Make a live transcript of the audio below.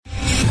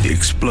The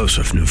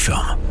explosive new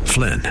film,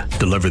 Flynn,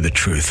 deliver the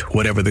truth,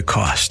 whatever the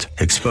cost,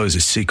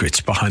 exposes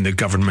secrets behind the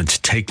government's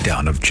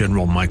takedown of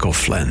General Michael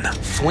Flynn.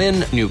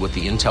 Flynn knew what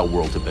the intel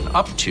world had been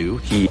up to.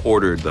 He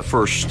ordered the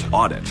first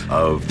audit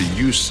of the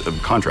use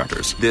of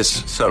contractors.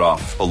 This set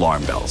off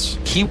alarm bells.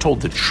 He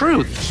told the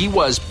truth. He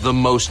was the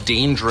most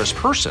dangerous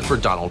person for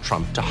Donald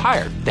Trump to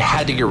hire. They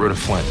had to get rid of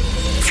Flynn.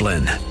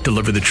 Flynn,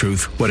 deliver the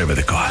truth, whatever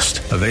the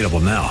cost. Available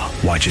now.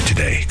 Watch it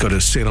today. Go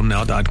to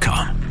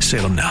salemnow.com.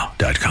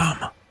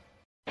 salemnow.com.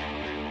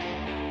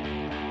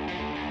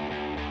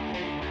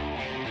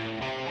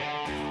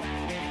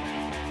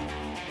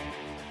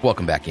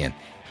 Welcome back in.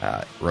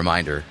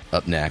 Reminder,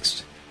 up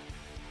next,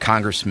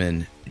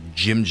 Congressman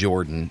Jim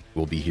Jordan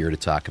will be here to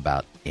talk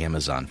about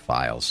Amazon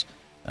files.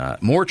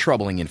 More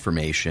troubling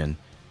information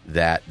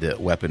that the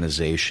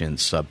weaponization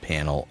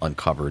subpanel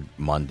uncovered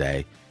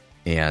Monday,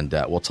 and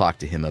we'll talk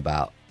to him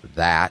about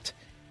that.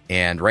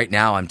 And right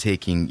now I'm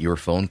taking your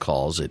phone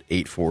calls at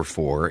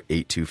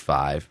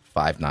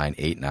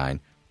 844-825-5989.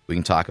 We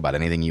can talk about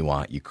anything you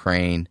want.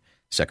 Ukraine,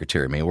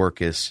 Secretary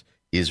Mayorkas,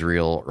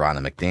 Israel, Ronna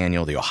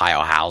McDaniel, the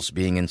Ohio House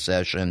being in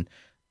session.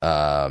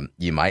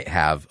 You might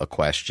have a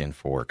question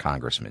for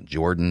Congressman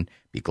Jordan.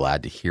 Be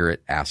glad to hear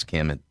it. Ask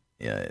him at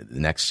the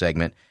next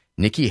segment.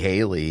 Nikki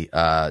Haley,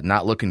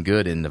 not looking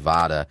good in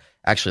Nevada.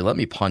 Actually, let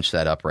me punch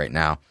that up right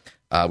now.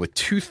 With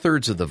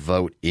 2/3 of the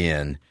vote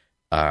in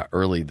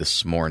early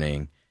this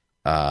morning,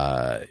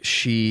 by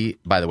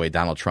the way,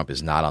 Donald Trump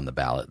is not on the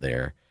ballot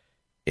there.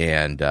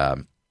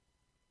 And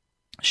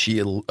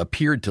she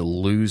appeared to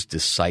lose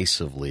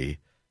decisively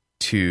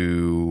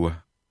to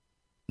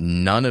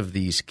none of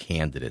these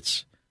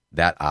candidates,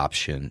 that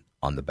option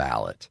on the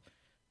ballot.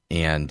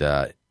 And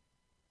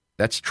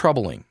that's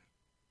troubling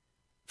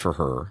for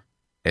her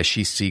as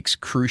she seeks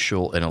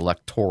crucial and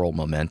electoral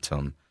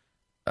momentum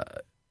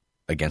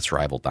against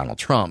rival Donald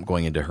Trump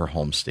going into her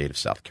home state of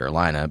South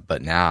Carolina.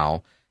 But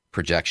now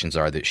projections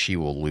are that she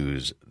will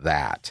lose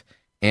that.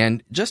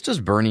 And just as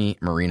Bernie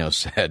Moreno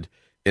said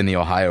in the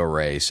Ohio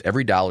race,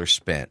 every dollar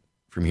spent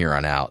from here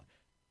on out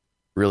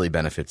really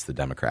benefits the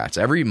Democrats.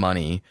 Every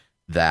money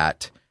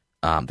that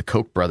the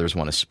Koch brothers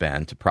want to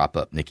spend to prop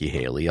up Nikki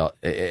Haley,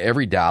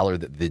 every dollar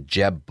that the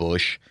Jeb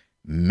Bush,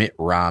 Mitt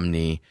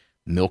Romney,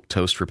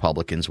 milquetoast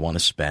Republicans want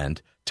to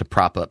spend to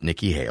prop up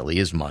Nikki Haley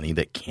is money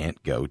that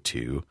can't go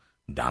to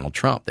Donald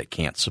Trump, that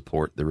can't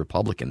support the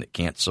Republican, that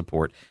can't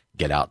support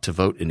get out to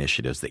vote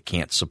initiatives, that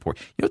can't support.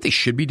 You know what they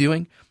should be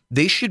doing?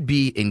 They should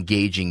be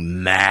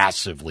engaging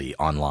massively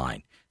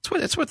online.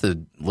 That's what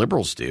the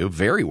liberals do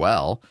very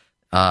well.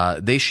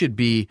 They should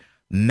be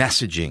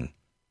messaging.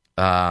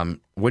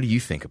 What do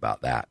you think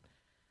about that?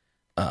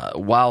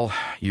 While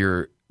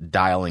you're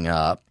dialing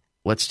up,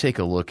 let's take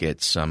a look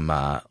at some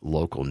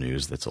local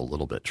news that's a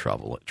little bit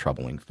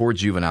troubling. 4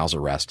 juveniles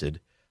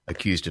arrested,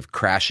 accused of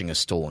crashing a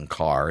stolen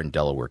car in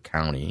Delaware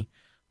County.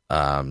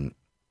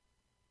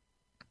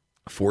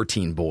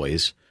 14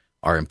 boys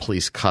are in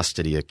police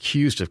custody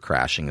accused of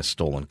crashing a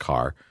stolen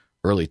car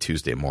early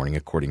Tuesday morning,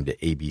 according to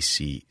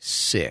ABC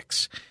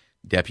 6.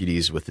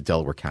 Deputies with the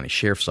Delaware County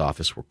Sheriff's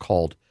Office were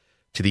called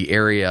to the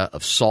area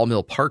of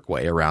Sawmill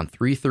Parkway around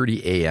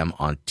 3:30 a.m.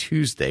 on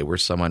Tuesday, where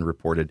someone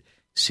reported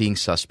seeing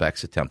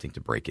suspects attempting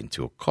to break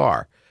into a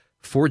car.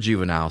 4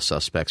 juvenile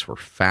suspects were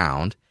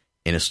found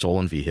in a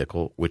stolen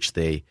vehicle, which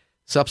they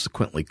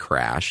subsequently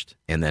crashed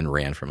and then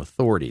ran from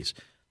authorities.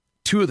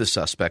 2 of the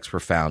suspects were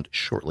found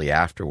shortly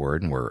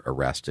afterward and were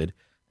arrested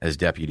as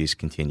deputies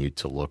continued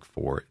to look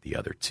for the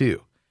other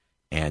 2.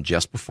 And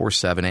just before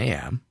 7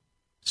 a.m.,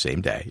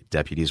 same day,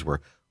 deputies were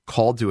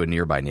called to a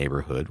nearby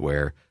neighborhood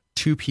where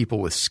 2 people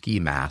with ski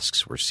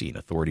masks were seen.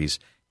 Authorities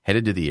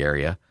headed to the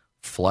area,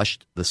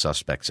 flushed the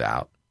suspects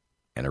out,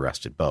 and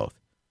arrested both.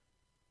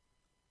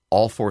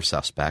 All 4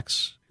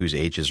 suspects, whose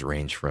ages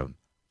range from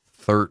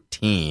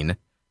 13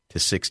 to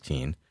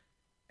 16,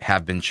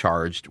 have been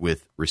charged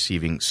with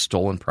receiving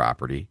stolen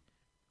property,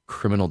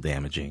 criminal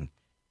damaging,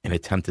 and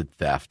attempted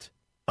theft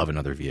of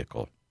another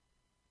vehicle.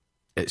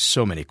 It's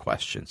so many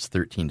questions,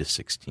 13 to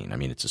 16. I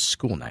mean, it's a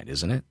school night,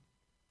 isn't it?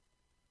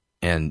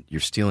 And you're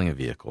stealing a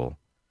vehicle.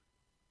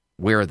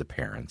 Where are the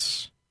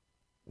parents?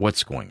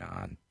 What's going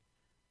on?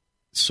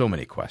 So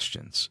many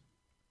questions.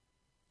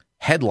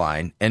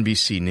 Headline,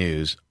 NBC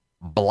News,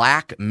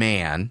 black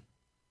man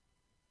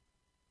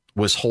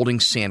was holding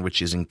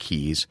sandwiches and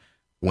keys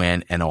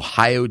when an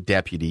Ohio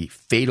deputy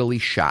fatally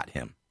shot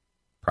him,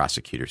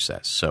 prosecutor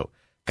says. So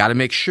got to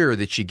make sure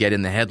that you get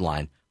in the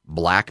headline,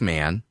 black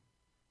man,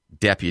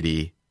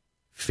 deputy,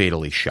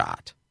 fatally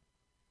shot,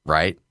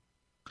 right?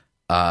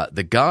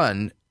 The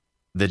gun,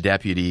 the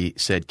deputy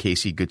said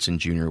Casey Goodson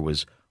Jr.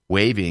 was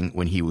waving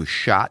when he was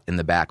shot in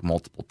the back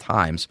multiple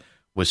times,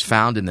 was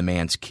found in the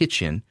man's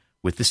kitchen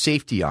with the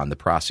safety on, the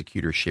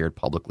prosecutor shared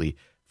publicly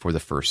for the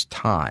first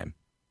time.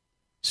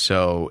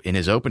 So in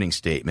his opening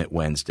statement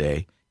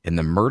Wednesday, in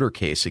the murder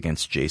case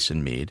against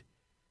Jason Meade,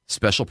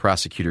 Special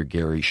Prosecutor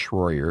Gary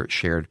Schroyer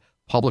shared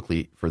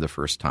publicly for the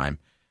first time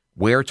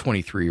where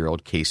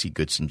 23-year-old Casey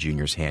Goodson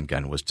Jr.'s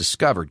handgun was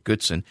discovered.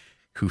 Goodson,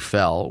 who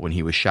fell when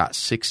he was shot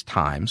 6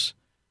 times,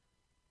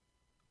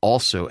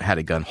 also had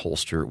a gun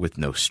holster with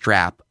no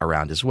strap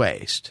around his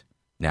waist.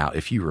 Now,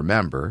 if you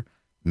remember,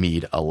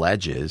 Meade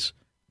alleges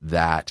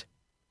that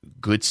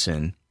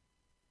Goodson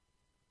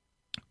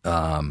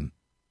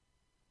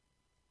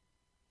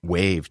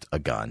waved a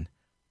gun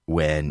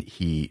when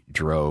he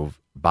drove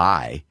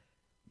by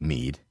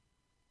Meade,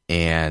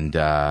 and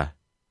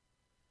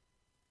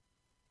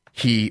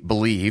he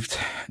believed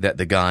that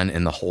the gun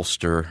and the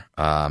holster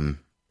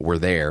were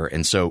there.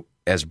 And so,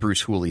 as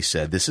Bruce Hooley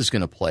said, this is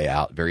going to play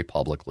out very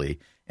publicly,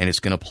 and it's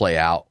going to play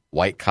out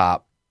white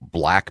cop,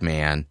 black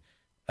man.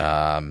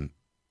 The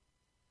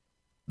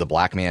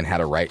black man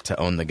had a right to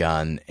own the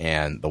gun,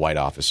 and the white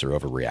officer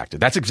overreacted.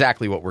 That's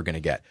exactly what we're going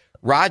to get.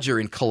 Roger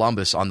in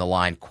Columbus on the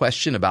line.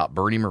 Question about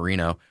Bernie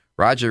Marino.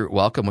 Roger,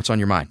 welcome. What's on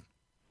your mind?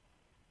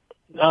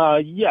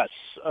 Yes.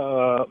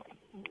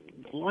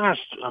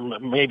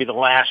 Maybe the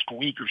last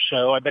week or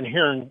so, I've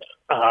been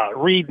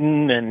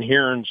reading and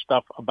hearing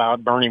stuff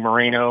about Bernie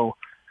Moreno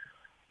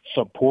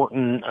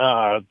supporting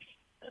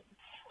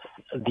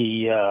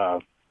the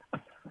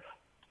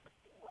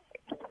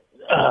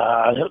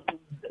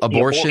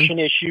abortion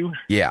issue.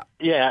 Yeah.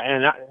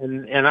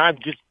 And I've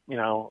just,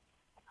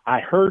 I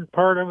heard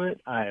part of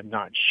it. I am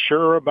not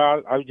sure about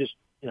it. I just,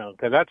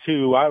 because that's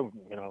who I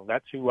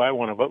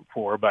want to vote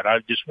for. But I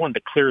just wanted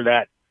to clear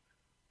that,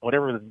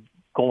 whatever's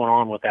going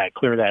on with that,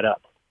 clear that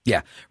up.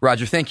 Yeah,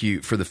 Roger, thank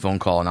you for the phone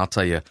call, and I'll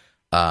tell you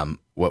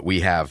what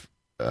we have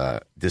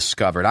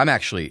discovered. I'm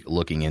actually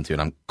looking into it.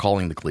 I'm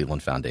calling the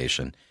Cleveland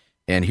Foundation,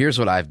 and here's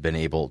what I've been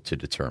able to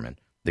determine.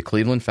 The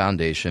Cleveland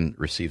Foundation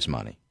receives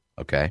money,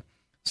 okay?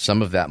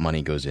 Some of that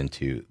money goes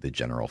into the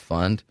general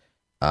fund,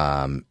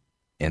 and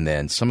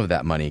then some of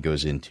that money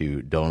goes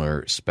into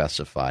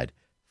donor-specified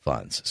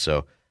funds.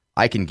 So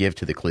I can give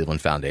to the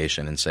Cleveland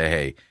Foundation and say,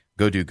 hey,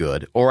 go do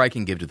good, or I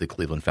can give to the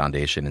Cleveland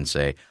Foundation and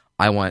say,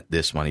 I want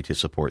this money to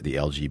support the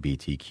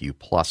LGBTQ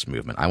plus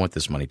movement. I want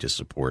this money to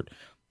support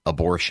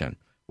abortion.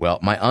 Well,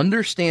 my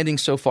understanding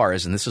so far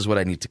is, and this is what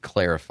I need to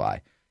clarify,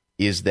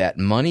 is that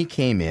money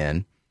came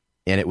in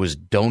and it was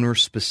donor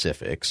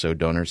specific. So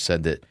donors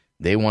said that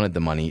they wanted the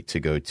money to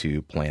go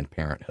to Planned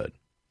Parenthood.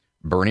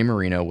 Bernie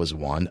Moreno was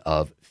one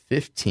of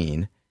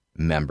 15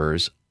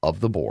 members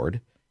of the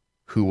board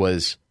who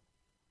was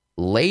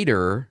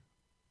later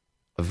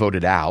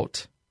voted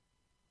out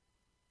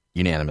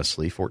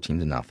unanimously,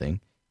 14-0.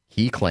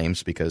 He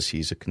claims because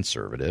he's a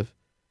conservative,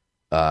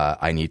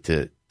 I need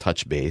to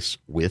touch base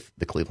with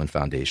the Cleveland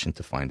Foundation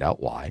to find out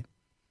why.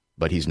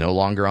 But he's no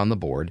longer on the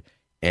board.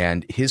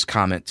 And his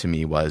comment to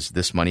me was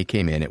this money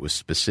came in. It was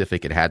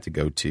specific. It had to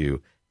go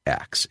to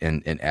X,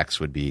 and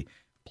X would be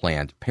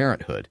Planned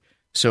Parenthood.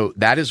 So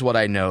that is what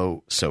I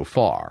know so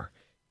far,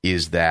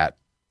 is that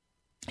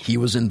he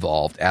was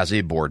involved as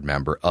a board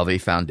member of a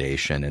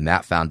foundation, and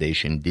that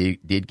foundation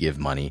did give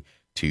money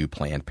to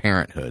Planned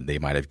Parenthood. They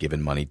might have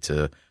given money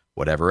to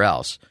whatever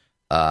else.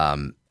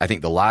 I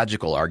think the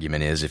logical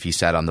argument is if he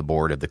sat on the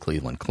board of the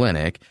Cleveland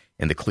Clinic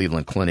and the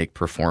Cleveland Clinic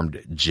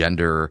performed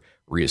gender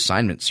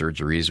reassignment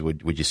surgeries,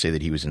 would you say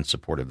that he was in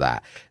support of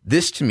that?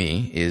 This to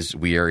me is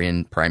we are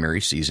in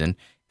primary season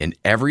and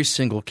every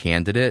single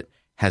candidate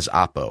has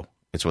oppo.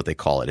 It's what they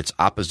call it. It's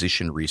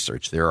opposition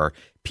research. There are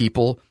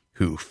people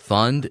who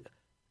fund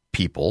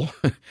people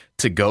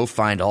to go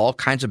find all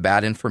kinds of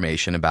bad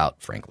information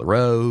about Frank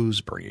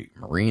LaRose, Bernie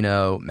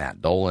Moreno,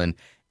 Matt Dolan,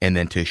 and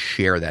then to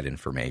share that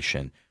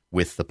information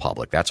with the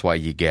public. That's why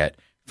you get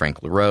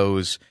Frank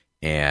LaRose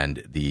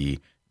and the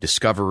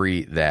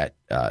discovery that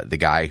the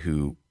guy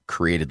who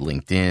created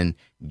LinkedIn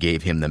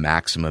gave him the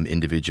maximum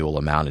individual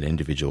amount an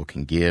individual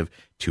can give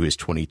to his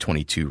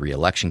 2022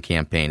 reelection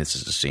campaign. This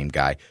is the same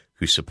guy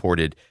who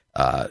supported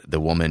the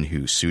woman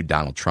who sued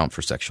Donald Trump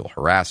for sexual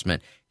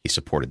harassment. He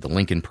supported the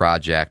Lincoln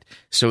Project.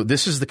 So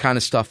this is the kind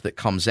of stuff that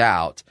comes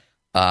out.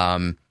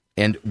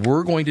 And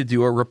we're going to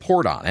do a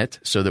report on it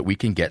so that we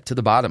can get to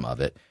the bottom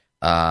of it.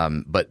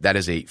 But that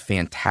is a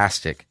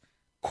fantastic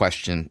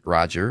question,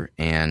 Roger.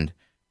 And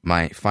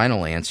my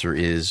final answer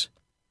is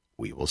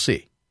we will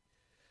see.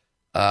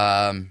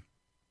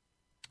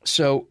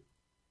 So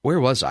where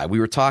was I? We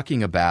were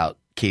talking about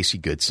Casey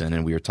Goodson,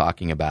 and we were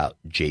talking about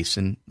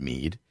Jason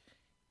Meade.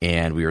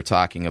 And we were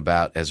talking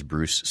about, as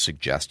Bruce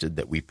suggested,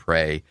 that we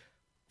pray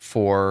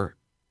for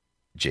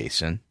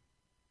Jason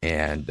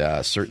and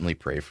certainly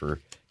pray for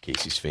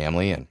Casey's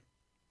family, and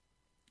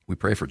we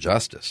pray for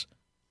justice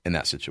in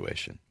that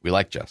situation. We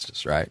like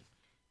justice, right?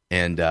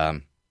 And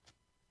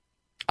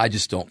I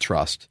just don't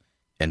trust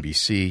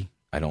NBC.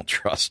 I don't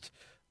trust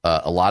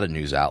a lot of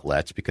news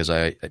outlets because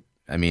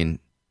I'm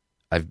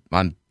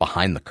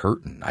behind the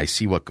curtain. I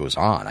see what goes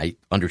on. I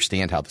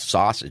understand how the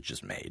sausage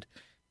is made.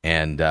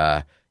 And,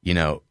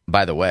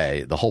 by the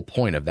way, the whole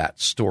point of that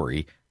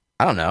story,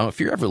 I don't know, if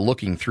you're ever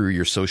looking through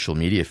your social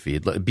media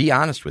feed, be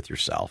honest with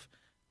yourself.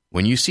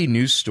 When you see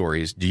news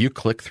stories, do you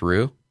click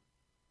through?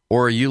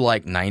 Or are you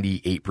like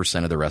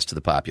 98% of the rest of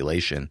the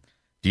population?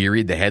 Do you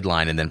read the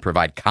headline and then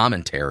provide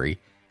commentary,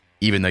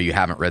 even though you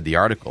haven't read the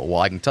article?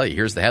 Well, I can tell you,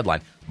 here's the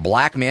headline.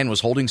 Black man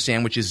was holding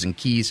sandwiches and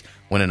keys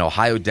when an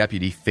Ohio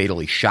deputy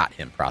fatally shot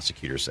him,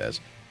 prosecutor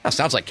says. That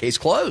sounds like case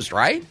closed,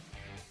 right?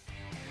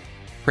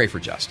 Pray for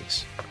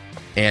justice.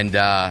 And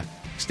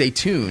stay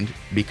tuned,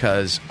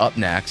 because up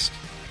next,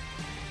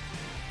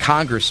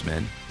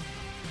 Congressman,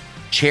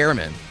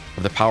 Chairman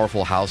of the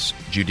powerful House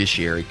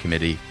Judiciary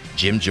Committee,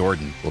 Jim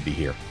Jordan, will be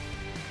here.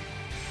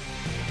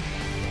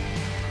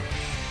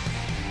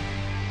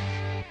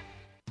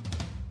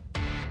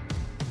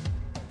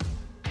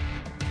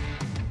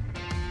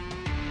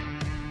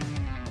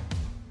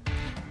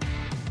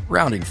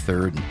 Rounding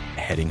third and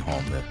heading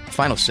home, the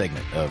final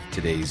segment of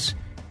today's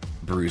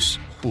Bruce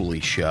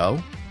Hooley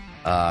Show.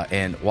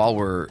 And while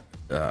we're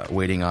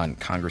waiting on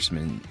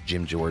Congressman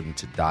Jim Jordan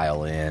to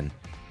dial in,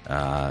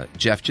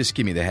 Jeff, just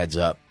give me the heads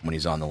up when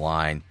he's on the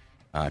line,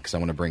 because I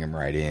want to bring him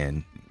right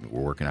in.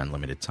 We're working on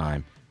limited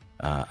time.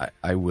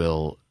 I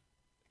will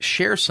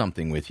share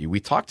something with you.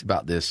 We talked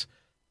about this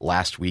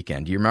last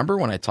weekend. Do you remember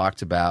when I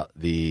talked about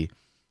the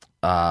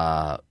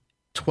 12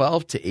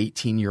 to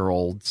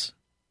 18-year-olds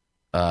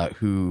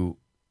who,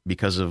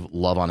 because of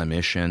Love on a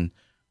Mission,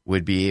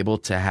 would be able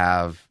to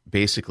have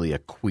basically a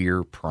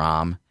queer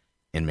prom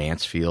in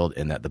Mansfield,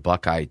 and that the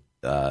Buckeye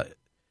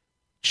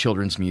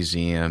Children's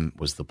Museum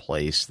was the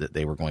place that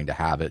they were going to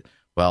have it?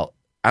 Well,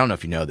 I don't know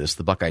if you know this.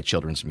 The Buckeye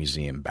Children's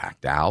Museum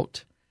backed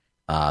out.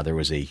 There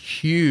was a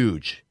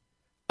huge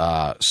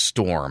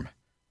storm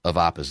of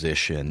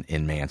opposition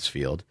in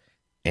Mansfield.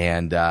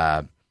 And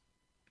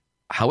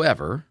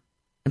however,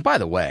 and by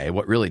the way,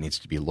 what really needs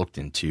to be looked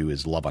into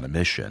is Love on a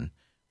Mission,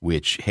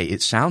 which, hey,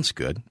 it sounds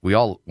good. We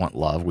all want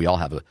love. We all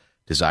have a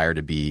desire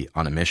to be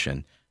on a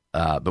mission.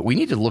 But we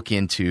need to look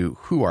into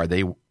who are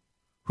they,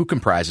 who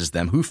comprises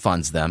them, who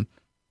funds them.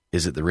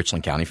 Is it the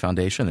Richland County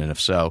Foundation? And if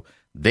so,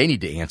 they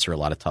need to answer a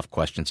lot of tough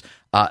questions.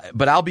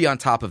 But I'll be on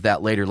top of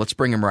that later. Let's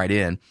bring him right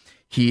in.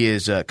 He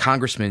is a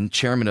congressman,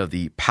 chairman of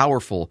the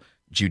powerful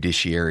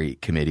Judiciary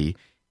Committee,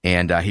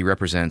 and he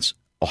represents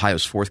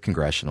Ohio's 4th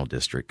Congressional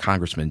District.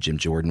 Congressman Jim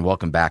Jordan,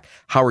 welcome back.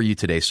 How are you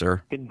today,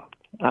 sir? Good.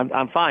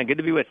 I'm fine. Good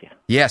to be with you.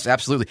 Yes,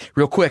 absolutely.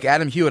 Real quick,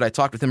 Adam Hewitt, I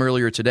talked with him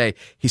earlier today.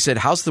 He said,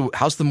 how's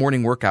the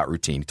morning workout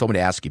routine? He told me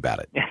to ask you about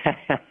it.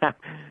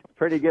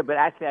 Pretty good, but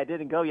actually I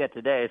didn't go yet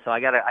today, so I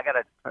gotta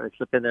try to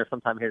slip in there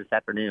sometime here this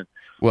afternoon.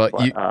 Well,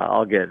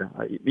 all good.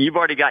 You've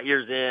already got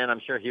yours in.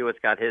 I'm sure Hewitt's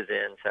got his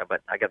in. So,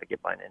 but I got to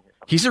get mine in.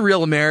 He's a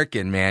real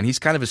American, man. He's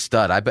kind of a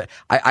stud.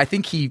 I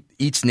think he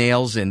eats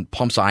nails and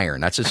pumps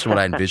iron. That's just what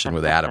I envision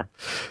with Adam.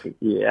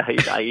 Yeah,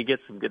 he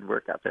gets some good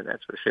workouts in.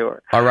 That's for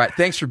sure. All right,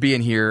 thanks for being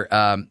here.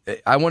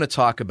 I want to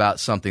talk about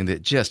something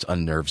that just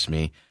unnerves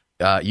me.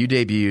 You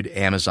debuted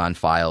Amazon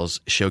Files,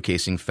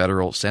 showcasing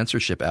federal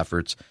censorship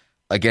efforts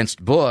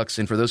against books,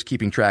 and for those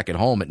keeping track at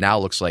home, it now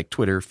looks like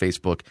Twitter,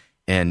 Facebook,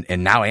 and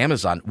now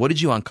Amazon. What did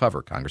you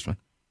uncover, Congressman?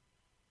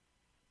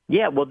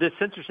 Yeah, well, this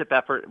censorship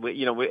effort,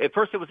 at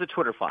first it was the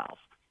Twitter files,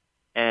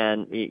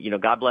 and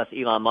God bless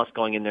Elon Musk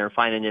going in there and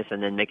finding this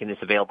and then making this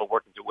available,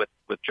 working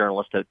with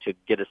journalists to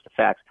get us the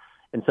facts.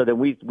 And so then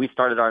we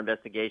started our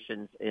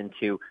investigations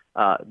into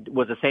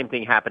was the same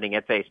thing happening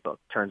at Facebook?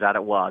 Turns out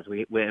it was.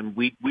 We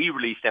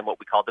released them what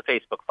we called the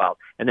Facebook files,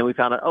 and then we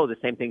found out the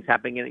same thing's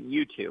happening at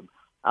YouTube.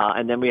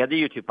 And then we had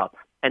the YouTube files.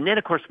 And then,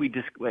 of course, in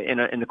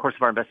the course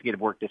of our investigative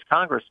work this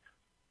Congress,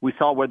 we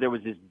saw where there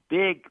was this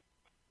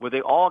where they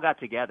all got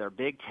together,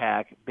 big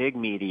tech, big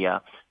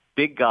media,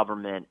 big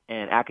government,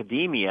 and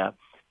academia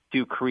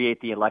to create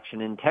the Election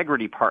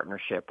Integrity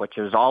Partnership, which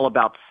is all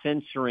about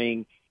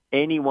censoring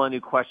anyone who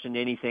questioned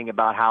anything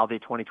about how the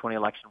 2020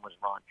 election was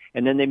run.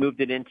 And then they moved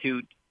it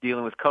into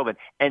dealing with COVID.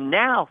 And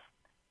now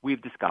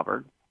we've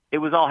discovered it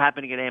was all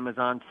happening at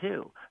Amazon,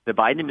 too. The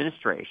Biden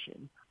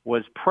administration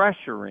was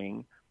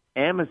pressuring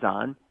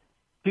Amazon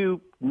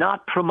to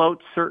not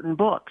promote certain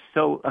books.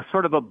 So a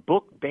sort of a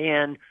book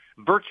ban,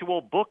 virtual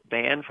book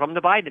ban from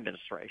the Biden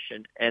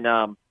administration.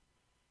 And,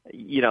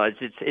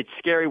 it's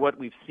scary what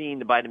we've seen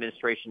the Biden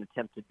administration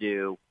attempt to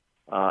do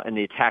and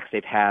the attacks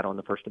they've had on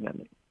the First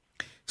Amendment.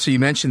 So you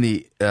mentioned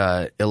the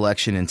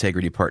Election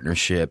Integrity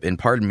Partnership, and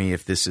pardon me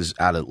if this is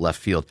out of left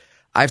field.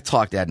 I've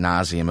talked ad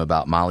nauseum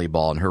about Molly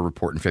Ball and her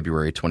report in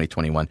February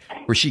 2021,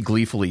 where she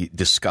gleefully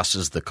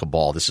discusses the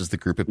cabal. This is the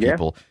group of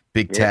people,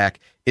 big tech.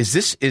 Is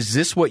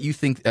this what you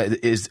think?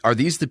 Are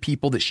these the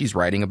people that she's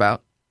writing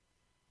about?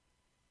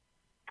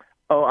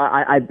 Oh,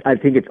 I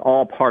think it's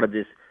all part of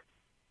this,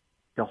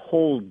 the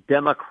whole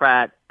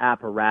Democrat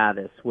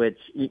apparatus, which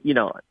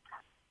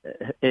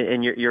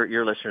and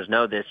your listeners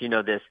know this. You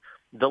know this.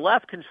 The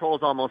left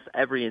controls almost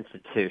every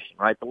institution,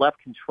 right? The left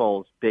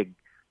controls big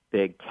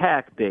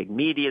tech, big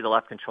media. The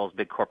left controls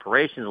big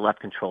corporations. The left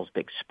controls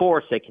big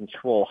sports. They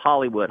control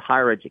Hollywood,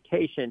 higher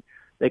education.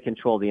 They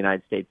control the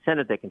United States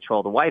Senate. They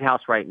control the White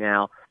House right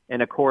now.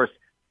 And, of course,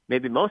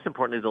 maybe most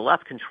importantly, the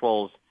left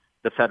controls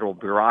the federal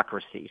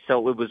bureaucracy.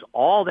 So it was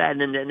all that.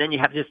 And then you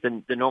have just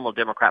the normal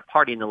Democrat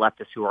Party and the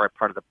leftists who are a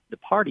part of the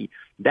party.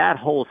 That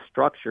whole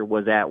structure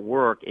was at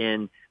work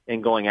in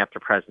going after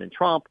President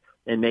Trump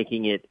and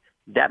making it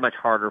that much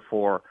harder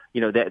for,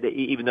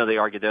 even though they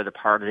argue they're the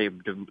party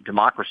of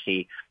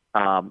democracy,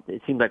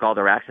 it seems like all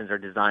their actions are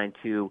designed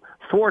to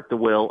thwart the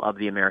will of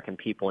the American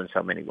people in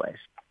so many ways.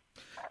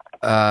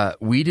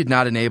 We did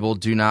not enable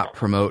do not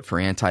promote for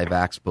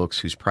anti-vax books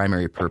whose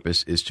primary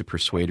purpose is to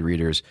persuade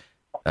readers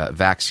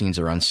vaccines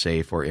are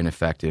unsafe or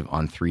ineffective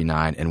on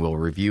 3/9, and we'll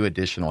review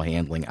additional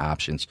handling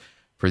options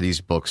for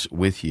these books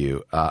with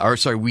you.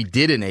 We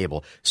did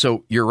enable.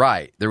 So you're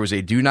right. There was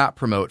a do not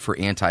promote for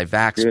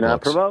anti-vax books. Do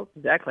not promote.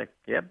 Exactly.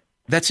 Yep.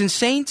 That's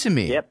insane to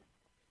me. Yep.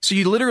 So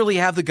you literally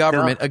have the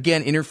government,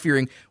 again,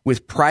 interfering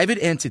with private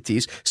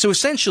entities. So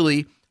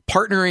essentially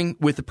partnering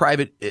with the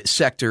private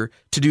sector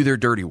to do their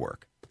dirty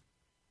work.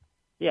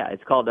 Yeah,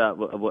 it's called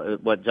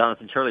what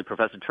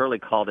Professor Turley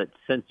called it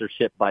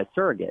censorship by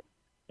surrogate.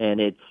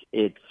 And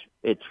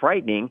it's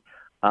frightening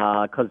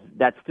because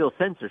that's still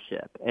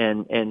censorship.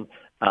 And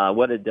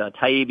what did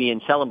Taibbi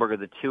and Schellenberger,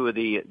 the two of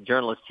the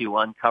journalists who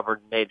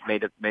uncovered,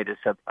 made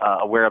us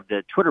aware of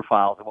the Twitter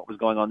files and what was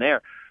going on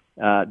there.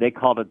 They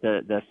called it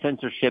the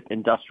censorship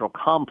industrial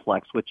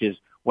complex, which is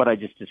what I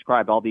just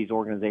described, all these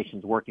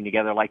organizations working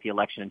together like the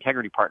Election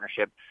Integrity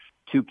Partnership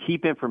to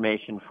keep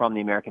information from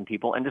the American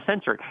people and to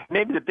censor it.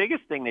 Maybe the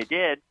biggest thing they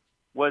did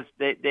was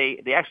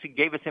they actually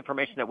gave us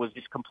information that was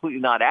just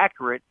completely not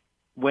accurate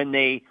when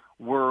they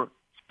were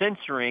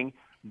censoring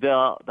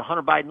the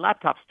Hunter Biden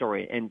laptop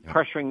story and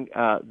pressuring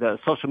the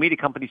social media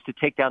companies to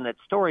take down that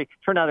story.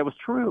 Turned out it was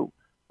true,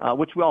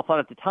 which we all thought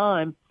at the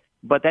time,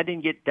 but that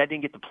didn't get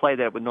the play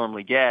that it would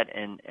normally get,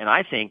 and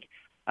I think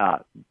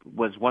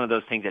was one of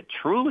those things that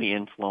truly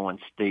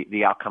influenced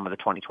the outcome of the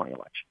 2020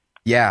 election.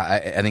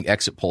 Yeah, I think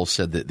exit polls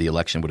said that the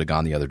election would have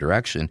gone the other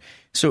direction.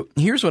 So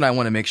here's what I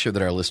want to make sure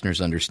that our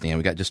listeners understand.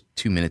 We got just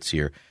 2 minutes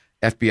here.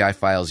 FBI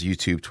files,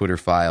 YouTube, Twitter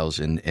files,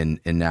 and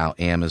now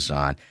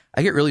Amazon.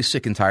 I get really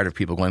sick and tired of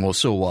people going, well,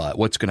 so what?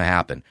 What's going to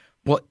happen?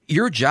 Well,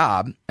 your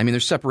job, I mean,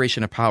 there's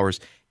separation of powers,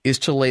 is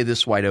to lay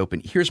this wide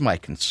open. Here's my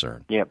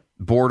concern. Yep.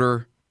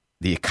 Border,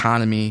 the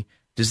economy.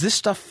 Does this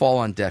stuff fall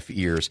on deaf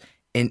ears?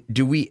 And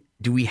do we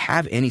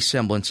have any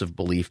semblance of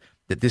belief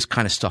that this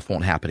kind of stuff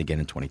won't happen again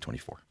in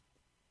 2024?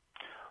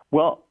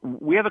 Well,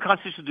 we have a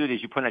constitutional duty,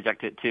 as you pointed out,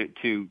 Jack,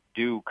 to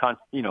do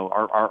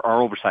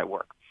our oversight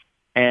work.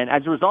 And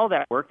as a result of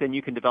that work, then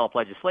you can develop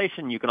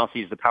legislation. You can also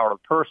use the power of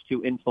the purse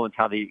to influence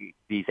how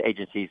these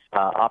agencies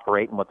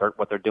operate and what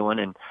they're doing,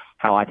 and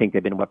how I think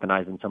they've been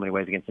weaponized in so many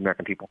ways against the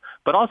American people.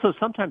 But also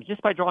sometimes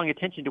just by drawing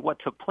attention to what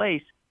took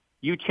place,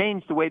 you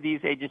change the way these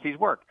agencies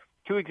work.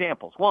 2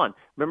 examples. One,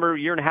 remember a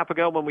year and a half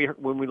ago when we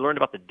learned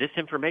about the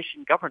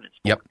Disinformation Governance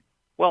Board? Yep.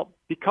 Well,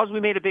 because we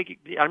made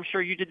I'm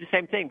sure you did the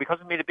same thing, because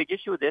we made a big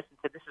issue of this and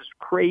said this is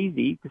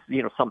crazy,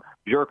 some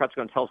bureaucrats are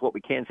going to tell us what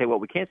we can say,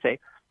 what we can't say,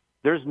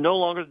 there's no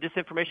longer the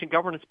Disinformation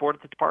Governance Board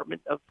at the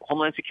Department of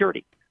Homeland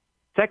Security.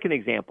 Second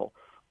example,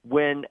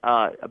 when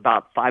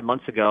about 5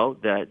 months ago,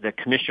 the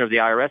commissioner of the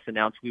IRS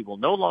announced we will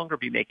no longer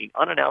be making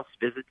unannounced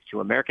visits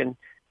to American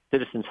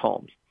citizens'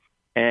 homes.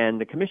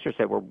 And the commissioner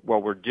said,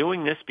 we're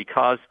doing this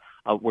because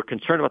we're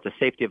concerned about the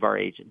safety of our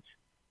agents.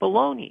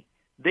 Baloney.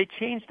 They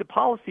changed the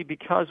policy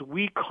because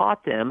we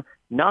caught them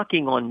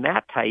knocking on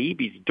Matt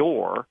Taibbi's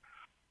door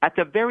at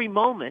the very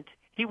moment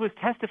he was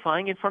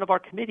testifying in front of our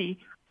committee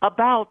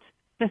about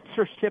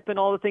censorship and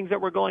all the things that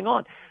were going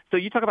on. So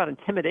you talk about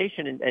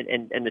intimidation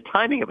and the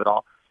timing of it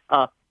all.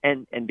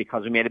 And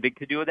because we made a big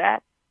to-do of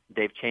that,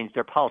 they've changed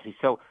their policy.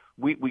 So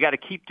we got to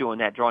keep doing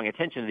that, drawing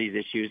attention to these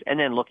issues, and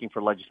then looking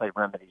for legislative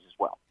remedies as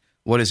well.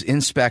 What is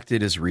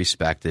inspected is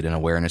respected, and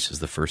awareness is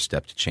the first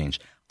step to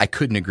change. I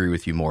couldn't agree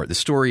with you more. The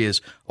story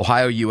is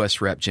Ohio U.S.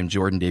 Rep. Jim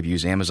Jordan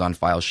debuts Amazon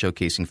files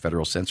showcasing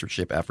federal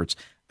censorship efforts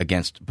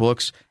against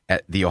books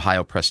at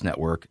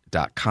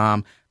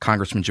theohiopressnetwork.com.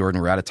 Congressman Jordan,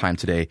 we're out of time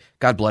today.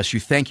 God bless you.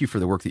 Thank you for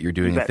the work that you're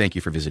doing, and thank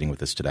you for visiting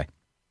with us today.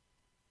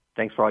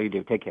 Thanks for all you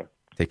do. Take care.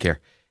 Take care.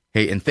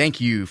 Hey, and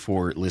thank you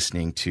for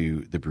listening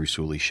to The Bruce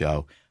Hooley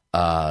Show.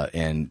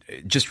 And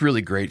just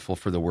really grateful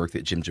for the work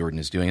that Jim Jordan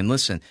is doing. And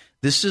listen,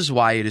 this is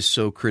why it is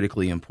so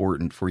critically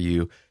important for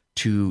you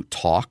to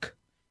talk,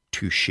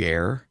 to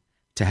share,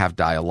 to have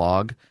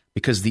dialogue,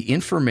 because the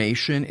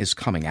information is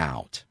coming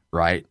out,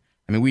 right?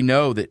 I mean, we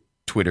know that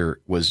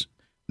Twitter was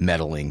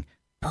meddling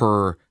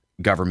per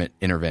government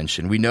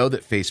intervention. We know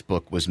that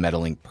Facebook was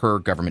meddling per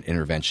government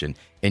intervention,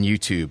 and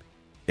YouTube,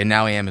 and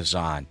now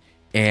Amazon.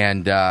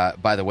 And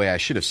by the way, I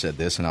should have said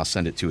this, and I'll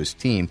send it to his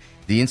team,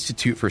 the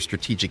Institute for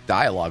Strategic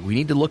Dialogue. We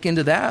need to look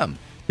into them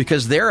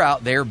because they're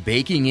out there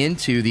baking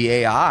into the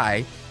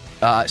AI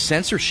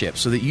censorship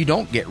so that you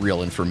don't get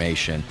real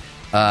information.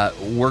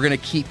 We're going to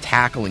keep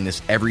tackling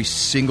this every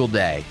single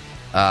day,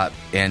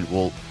 and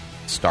we'll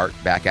start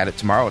back at it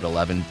tomorrow at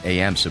 11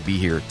 a.m., so be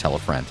here, tell a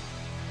friend.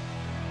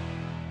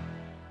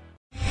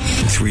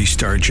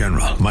 3-star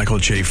General Michael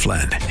J.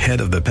 Flynn,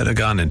 head of the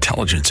Pentagon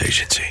Intelligence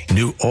Agency,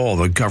 knew all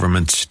the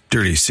government's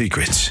dirty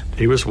secrets.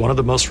 He was one of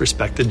the most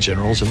respected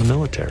generals in the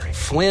military.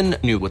 Flynn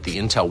knew what the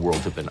intel world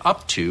had been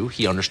up to.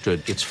 He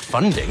understood its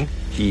funding.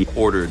 He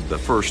ordered the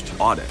first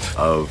audit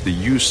of the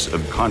use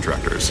of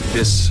contractors.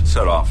 This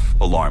set off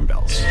alarm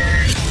bells.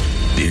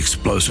 The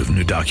explosive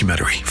new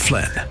documentary,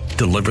 Flynn,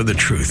 deliver the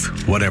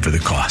truth, whatever the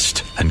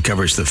cost, and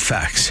covers the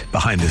facts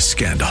behind this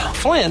scandal.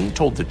 Flynn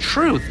told the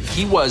truth.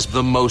 He was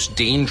the most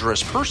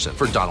dangerous person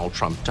for Donald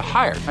Trump to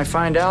hire. I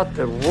find out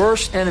the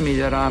worst enemy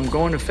that I'm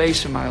going to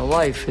face in my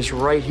life is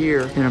right here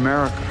in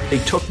America. They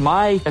took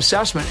my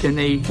assessment and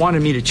they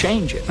wanted me to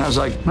change it. And I was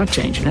like, I'm not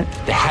changing it.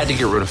 They had to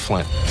get rid of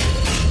Flynn.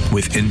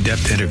 With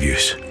in-depth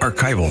interviews,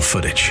 archival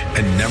footage,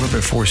 and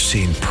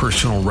never-before-seen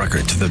personal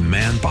records of the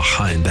man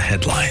behind the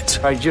headlines.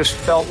 I just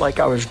felt like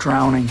I was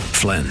drowning.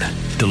 Flynn,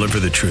 deliver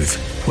the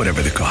truth,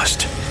 whatever the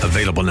cost.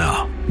 Available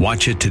now.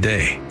 Watch it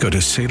today. Go to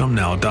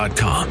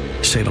salemnow.com.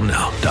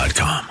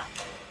 salemnow.com.